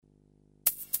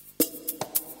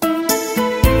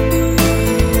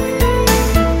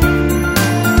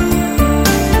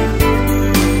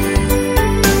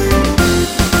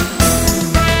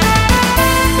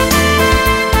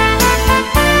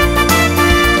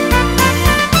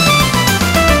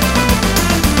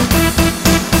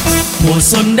Mùa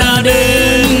xuân đã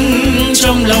đến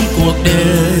trong lòng cuộc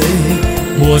đời,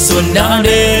 mùa xuân đã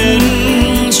đến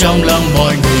trong lòng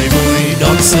mọi người vui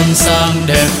đón xuân sang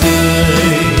đẹp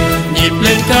tươi. Nhịp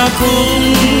lên ca khúc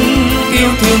yêu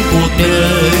thương cuộc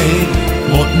đời,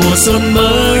 một mùa xuân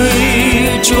mới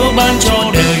Chúa ban cho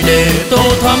đời để tô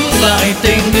thắm lại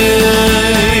tình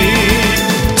người.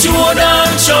 Chúa đã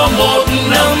cho một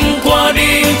năm qua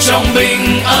đi trong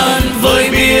bình an với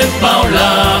biết bao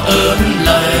là ơn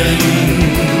lành.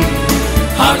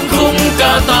 Hát khúc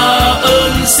ca tạ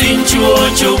ơn xin Chúa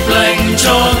chúc lành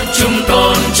cho chúng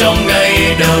con trong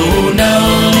ngày đầu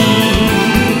năm.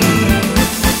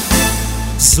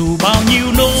 Dù bao nhiêu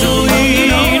nỗi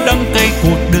đắng cay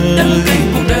cuộc đời,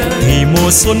 thì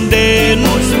mùa xuân đến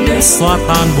xóa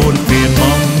tan buồn phiền,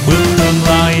 mong bước tương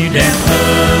lai đẹp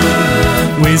hơn.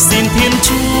 Nguyện xin Thiên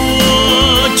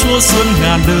Chúa, Chúa xuân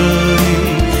ngàn đời,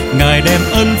 Ngài đem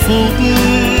ân phúc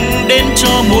đến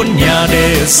cho muôn nhà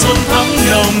để xuân thắm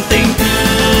nồng tình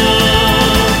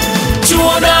thương.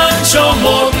 Chúa đã cho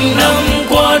một năm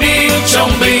qua đi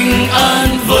trong bình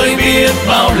an với biết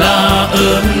bao là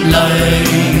ơn lành.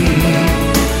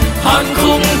 Hát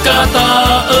khúc ca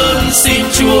tạ ơn xin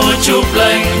Chúa chúc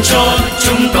lành cho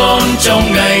chúng con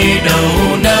trong ngày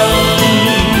đầu năm.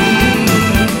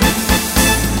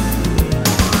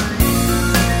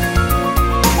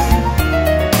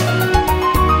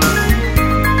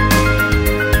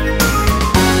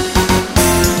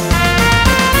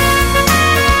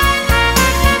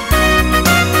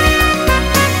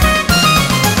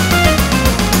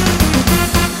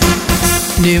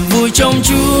 Niềm vui trong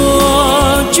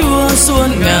Chúa, Chúa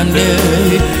xuân ngàn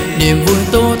đời, niềm vui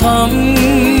tô thắm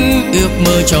ước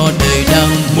mơ cho đời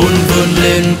đang muốn vươn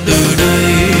lên từ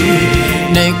đây.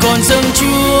 Này con dâng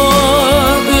Chúa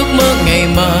ước mơ ngày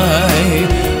mai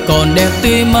còn đẹp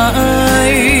tươi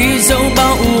mãi, dẫu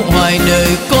bao u hoài đời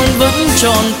con vẫn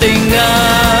tròn tình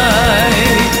Ngài.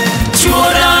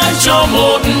 Chúa đã cho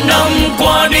một năm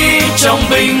qua đi trong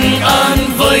bình an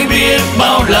với biết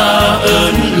bao là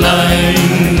ơn lành.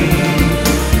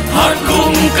 Hát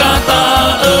khúc ca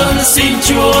tạ ơn xin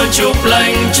Chúa chúc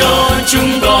lành cho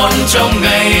chúng con trong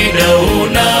ngày đầu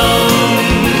năm.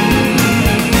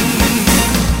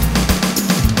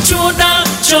 Chúa đã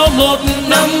cho một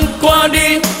năm qua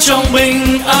đi trong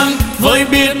bình an với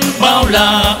biết bao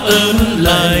là ơn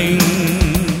lành.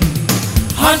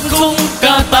 Hát khúc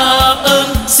ca tạ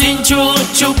ơn xin Chúa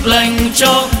chúc lành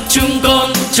cho chúng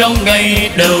con trong ngày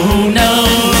đầu năm.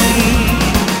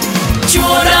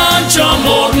 Chúa đã cho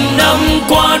một năm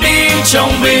qua đi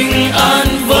trong bình an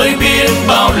với biết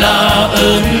bao là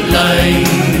ơn lành.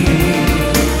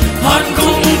 Hát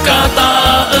khúc ca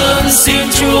tạ ơn xin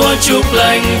Chúa chúc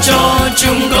lành cho